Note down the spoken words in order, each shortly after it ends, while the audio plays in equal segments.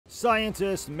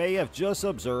Scientists may have just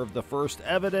observed the first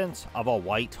evidence of a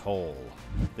white hole.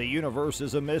 The universe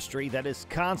is a mystery that is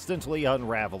constantly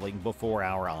unraveling before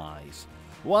our eyes.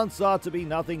 Once thought to be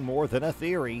nothing more than a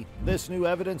theory, this new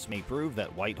evidence may prove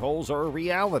that white holes are a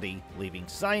reality, leaving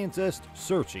scientists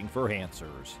searching for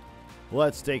answers.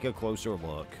 Let's take a closer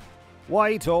look.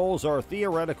 White holes are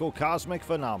theoretical cosmic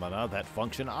phenomena that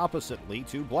function oppositely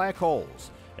to black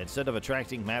holes. Instead of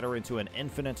attracting matter into an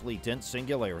infinitely dense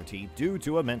singularity due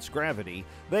to immense gravity,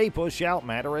 they push out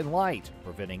matter and light,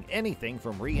 preventing anything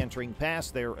from re-entering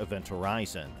past their event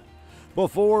horizon.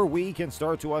 Before we can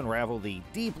start to unravel the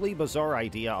deeply bizarre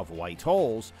idea of white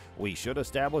holes, we should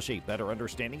establish a better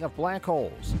understanding of black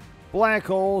holes. Black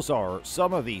holes are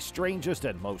some of the strangest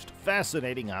and most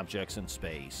fascinating objects in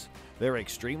space. They're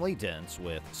extremely dense,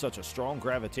 with such a strong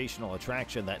gravitational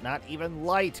attraction that not even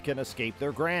light can escape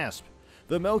their grasp.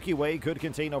 The Milky Way could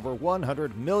contain over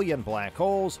 100 million black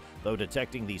holes, though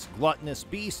detecting these gluttonous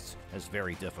beasts is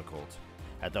very difficult.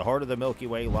 At the heart of the Milky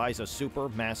Way lies a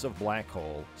supermassive black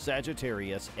hole,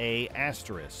 Sagittarius A*.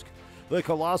 The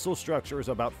colossal structure is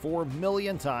about 4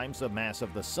 million times the mass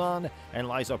of the Sun and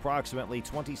lies approximately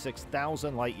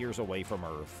 26,000 light-years away from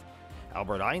Earth.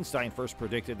 Albert Einstein first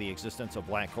predicted the existence of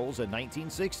black holes in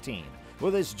 1916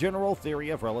 with his general theory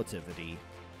of relativity.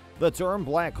 The term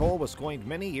black hole was coined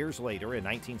many years later in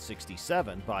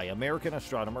 1967 by American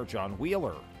astronomer John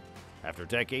Wheeler, after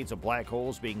decades of black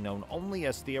holes being known only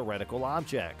as theoretical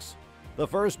objects. The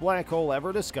first black hole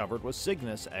ever discovered was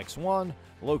Cygnus X1,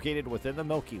 located within the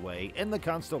Milky Way in the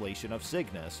constellation of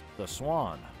Cygnus, the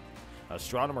Swan.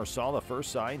 Astronomers saw the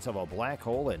first signs of a black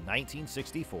hole in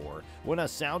 1964 when a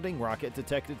sounding rocket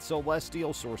detected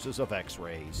celestial sources of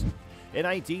X-rays. In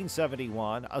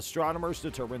 1971, astronomers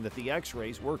determined that the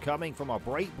X-rays were coming from a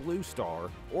bright blue star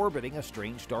orbiting a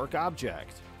strange dark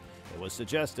object. It was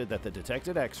suggested that the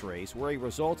detected X-rays were a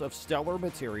result of stellar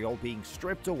material being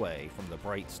stripped away from the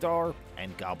bright star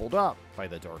and gobbled up by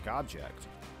the dark object.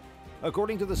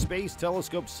 According to the Space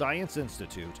Telescope Science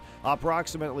Institute,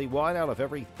 approximately 1 out of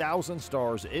every 1,000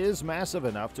 stars is massive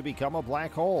enough to become a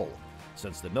black hole.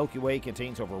 Since the Milky Way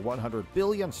contains over 100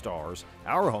 billion stars,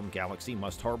 our home galaxy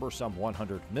must harbor some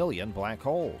 100 million black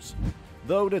holes.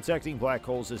 Though detecting black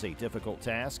holes is a difficult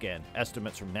task, and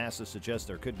estimates from NASA suggest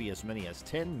there could be as many as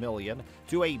 10 million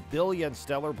to a billion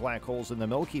stellar black holes in the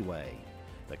Milky Way.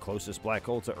 The closest black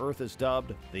hole to Earth is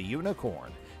dubbed the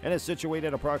Unicorn and is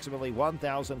situated approximately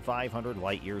 1,500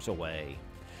 light-years away.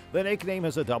 The nickname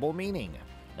has a double meaning.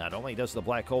 Not only does the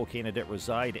black hole candidate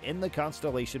reside in the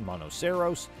constellation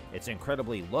Monoceros, its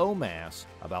incredibly low mass,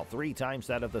 about 3 times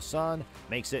that of the Sun,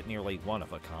 makes it nearly one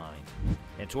of a kind.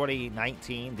 In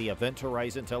 2019, the Event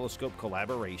Horizon Telescope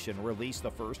collaboration released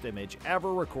the first image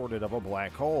ever recorded of a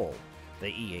black hole.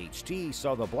 The EHT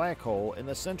saw the black hole in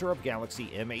the center of galaxy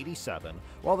M87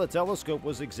 while the telescope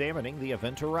was examining the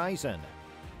event horizon.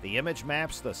 The image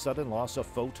maps the sudden loss of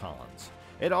photons.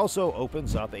 It also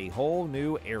opens up a whole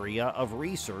new area of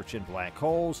research in black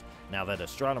holes now that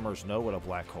astronomers know what a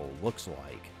black hole looks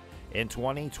like. In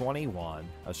 2021,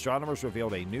 astronomers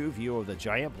revealed a new view of the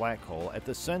giant black hole at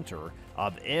the center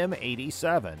of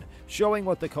M87, showing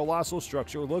what the colossal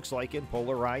structure looks like in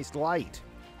polarized light.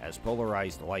 As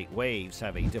polarized light waves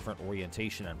have a different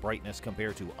orientation and brightness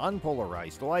compared to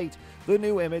unpolarized light, the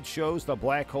new image shows the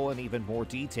black hole in even more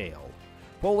detail.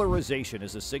 Polarization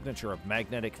is a signature of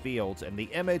magnetic fields, and the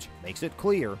image makes it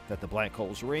clear that the black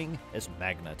hole's ring is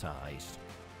magnetized.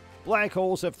 Black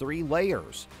holes have 3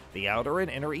 layers: the outer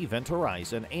and inner event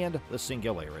horizon and the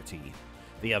singularity.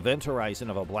 The event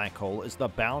horizon of a black hole is the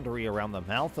boundary around the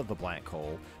mouth of the black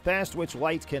hole, past which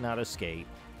light cannot escape.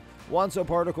 Once a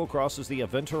particle crosses the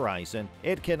event horizon,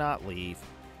 it cannot leave.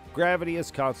 Gravity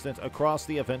is constant across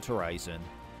the event horizon.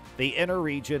 The inner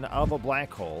region of a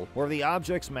black hole, where the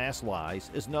object's mass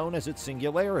lies, is known as its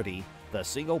singularity, the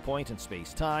single point in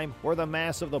space-time where the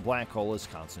mass of the black hole is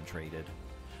concentrated.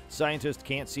 Scientists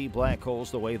can't see black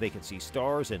holes the way they can see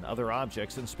stars and other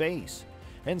objects in space.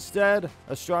 Instead,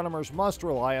 astronomers must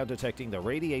rely on detecting the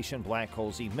radiation black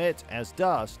holes emit as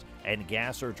dust and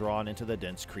gas are drawn into the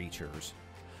dense creatures.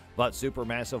 But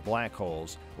supermassive black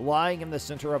holes, lying in the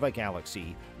center of a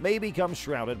galaxy, may become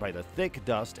shrouded by the thick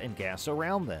dust and gas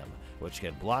around them, which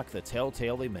can block the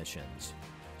telltale emissions.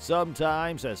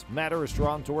 Sometimes, as matter is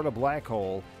drawn toward a black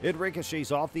hole, it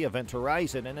ricochets off the event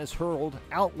horizon and is hurled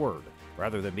outward,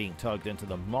 rather than being tugged into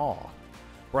the maw.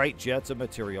 Bright jets of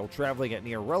material traveling at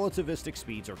near relativistic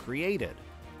speeds are created.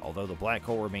 Although the black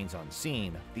hole remains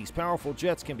unseen, these powerful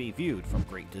jets can be viewed from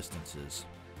great distances.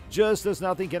 Just as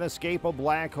nothing can escape a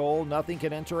black hole, nothing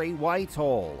can enter a white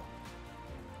hole.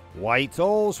 White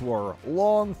holes were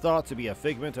long thought to be a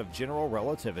figment of general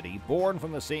relativity born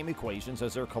from the same equations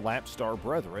as their collapsed star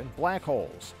brethren, black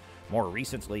holes. More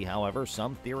recently, however,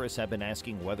 some theorists have been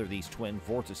asking whether these twin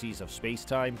vortices of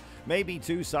space-time may be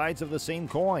two sides of the same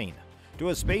coin. To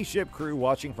a spaceship crew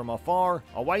watching from afar,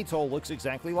 a white hole looks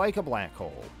exactly like a black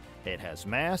hole. It has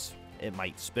mass, it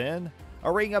might spin,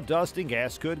 a ring of dust and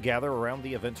gas could gather around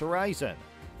the event horizon,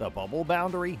 the bubble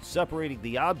boundary separating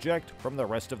the object from the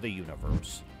rest of the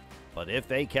universe. But if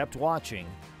they kept watching,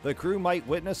 the crew might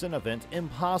witness an event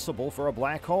impossible for a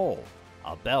black hole,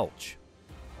 a belch.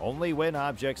 Only when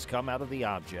objects come out of the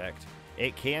object,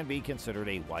 it can be considered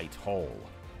a white hole.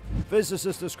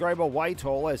 Physicists describe a white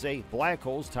hole as a black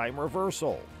hole's time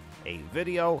reversal, a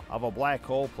video of a black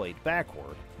hole played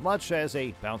backward, much as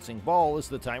a bouncing ball is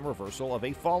the time reversal of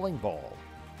a falling ball.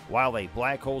 While a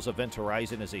black hole's event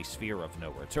horizon is a sphere of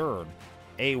no return,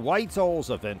 a white hole's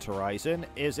event horizon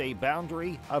is a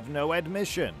boundary of no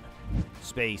admission.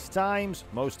 Space-time's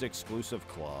most exclusive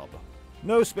club.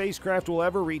 No spacecraft will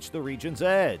ever reach the region's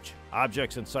edge.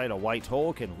 Objects inside a white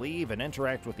hole can leave and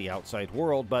interact with the outside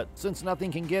world, but since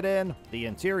nothing can get in, the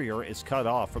interior is cut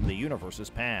off from the universe's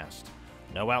past.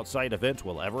 No outside event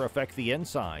will ever affect the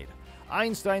inside.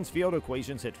 Einstein's field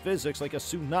equations hit physics like a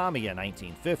tsunami in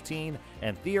 1915,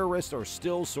 and theorists are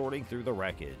still sorting through the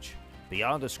wreckage.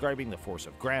 Beyond describing the force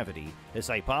of gravity, his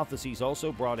hypotheses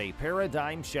also brought a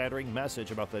paradigm-shattering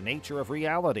message about the nature of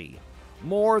reality.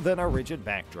 More than a rigid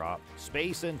backdrop,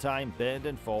 space and time bend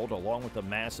and fold along with the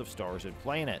mass of stars and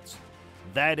planets.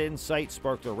 That insight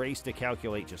sparked a race to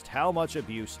calculate just how much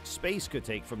abuse space could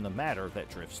take from the matter that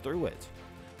drifts through it.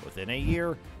 Within a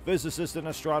year, physicist and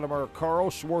astronomer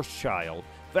Carl Schwarzschild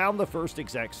found the first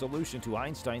exact solution to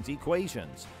Einstein's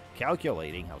equations,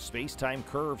 calculating how space-time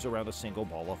curves around a single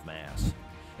ball of mass.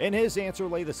 In his answer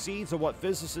lay the seeds of what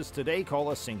physicists today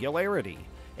call a singularity,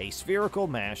 a spherical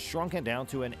mass shrunken down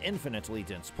to an infinitely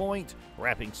dense point,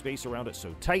 wrapping space around it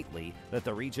so tightly that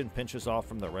the region pinches off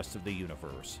from the rest of the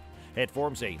universe. It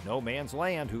forms a no-man's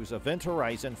land whose event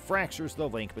horizon fractures the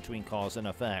link between cause and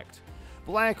effect.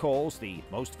 Black holes, the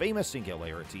most famous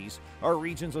singularities, are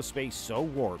regions of space so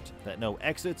warped that no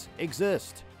exits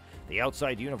exist. The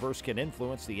outside universe can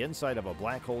influence the inside of a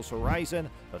black hole's horizon,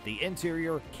 but the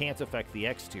interior can't affect the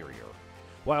exterior.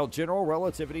 While general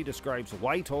relativity describes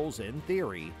white holes in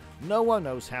theory, no one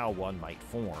knows how one might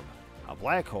form. A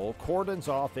black hole cordons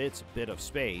off its bit of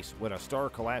space when a star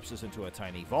collapses into a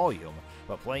tiny volume,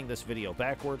 but playing this video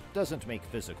backward doesn't make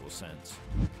physical sense.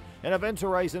 An event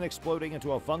horizon exploding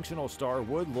into a functional star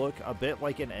would look a bit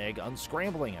like an egg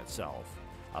unscrambling itself,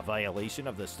 a violation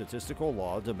of the statistical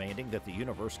law demanding that the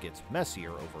universe gets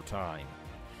messier over time.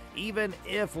 Even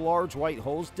if large white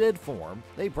holes did form,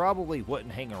 they probably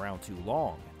wouldn't hang around too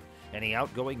long. Any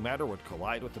outgoing matter would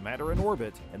collide with the matter in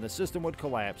orbit, and the system would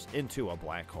collapse into a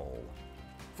black hole.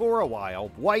 For a while,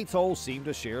 white holes seemed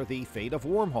to share the fate of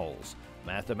wormholes,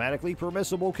 mathematically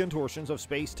permissible contortions of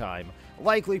space-time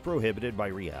likely prohibited by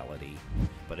reality.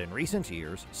 But in recent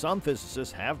years, some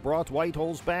physicists have brought white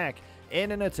holes back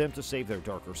in an attempt to save their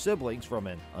darker siblings from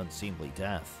an unseemly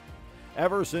death.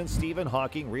 Ever since Stephen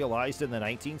Hawking realized in the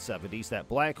 1970s that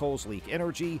black holes leak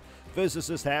energy,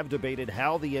 physicists have debated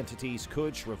how the entities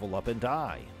could shrivel up and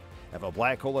die. If a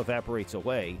black hole evaporates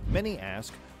away, many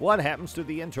ask, what happens to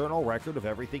the internal record of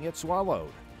everything it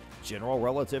swallowed? General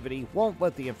relativity won't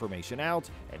let the information out,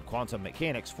 and quantum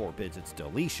mechanics forbids its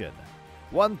deletion.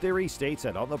 One theory states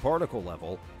that on the particle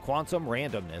level, quantum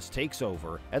randomness takes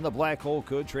over and the black hole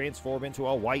could transform into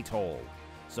a white hole.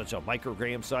 Such a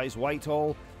microgram-sized white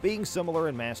hole, being similar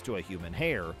in mass to a human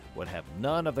hair, would have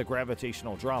none of the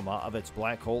gravitational drama of its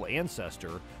black hole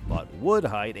ancestor, but would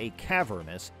hide a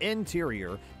cavernous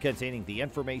interior containing the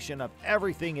information of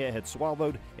everything it had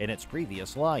swallowed in its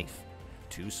previous life.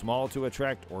 Too small to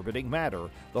attract orbiting matter,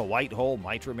 the white hole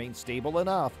might remain stable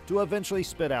enough to eventually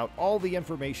spit out all the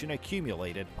information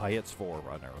accumulated by its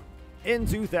forerunner. In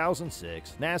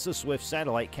 2006, NASA's Swift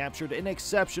satellite captured an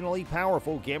exceptionally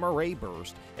powerful gamma-ray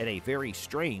burst in a very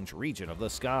strange region of the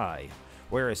sky.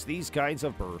 Whereas these kinds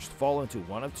of bursts fall into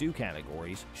one of two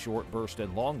categories, short burst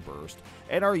and long burst,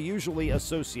 and are usually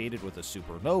associated with a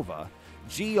supernova,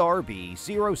 GRB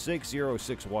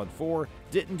 060614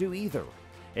 didn't do either.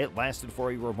 It lasted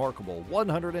for a remarkable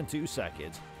 102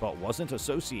 seconds, but wasn't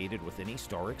associated with any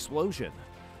star explosion.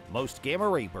 Most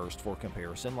gamma-ray bursts, for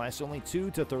comparison, last only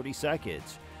 2 to 30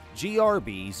 seconds.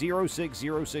 GRB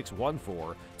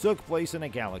 060614 took place in a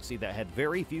galaxy that had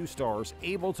very few stars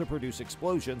able to produce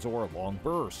explosions or long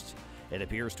bursts. It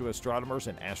appears to astronomers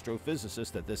and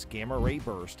astrophysicists that this gamma-ray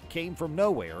burst came from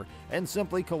nowhere and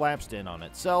simply collapsed in on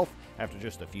itself after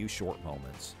just a few short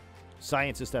moments.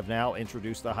 Scientists have now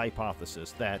introduced the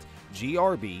hypothesis that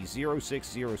GRB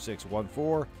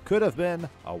 060614 could have been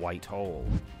a white hole.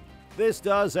 This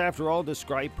does, after all,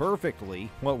 describe perfectly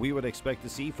what we would expect to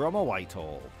see from a white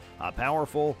hole: a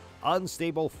powerful,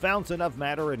 unstable fountain of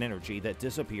matter and energy that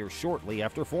disappears shortly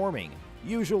after forming,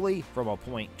 usually from a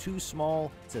point too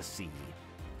small to see.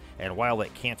 And while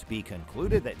it can't be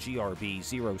concluded that GRB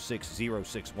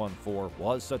 060614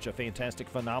 was such a fantastic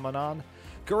phenomenon,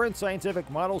 current scientific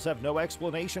models have no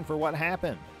explanation for what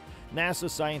happened. NASA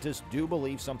scientists do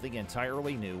believe something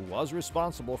entirely new was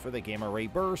responsible for the gamma-ray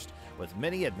burst, with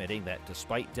many admitting that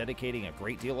despite dedicating a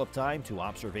great deal of time to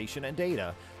observation and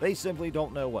data, they simply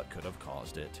don't know what could have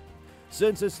caused it.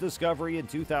 Since its discovery in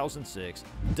 2006,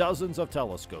 dozens of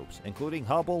telescopes, including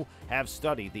Hubble, have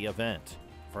studied the event.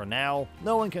 For now,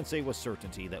 no one can say with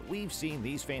certainty that we've seen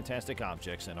these fantastic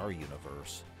objects in our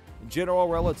universe. General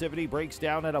relativity breaks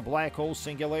down at a black hole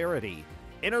singularity.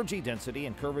 Energy density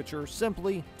and curvature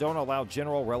simply don't allow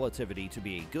general relativity to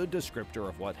be a good descriptor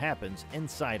of what happens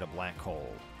inside a black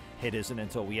hole. It isn't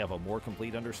until we have a more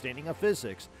complete understanding of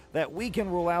physics that we can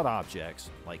rule out objects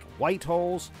like white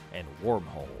holes and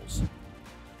wormholes.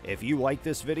 If you like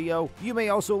this video, you may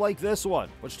also like this one,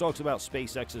 which talks about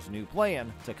SpaceX's new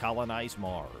plan to colonize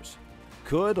Mars.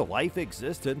 Could life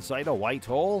exist inside a white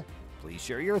hole? Please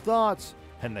share your thoughts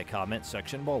in the comment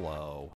section below.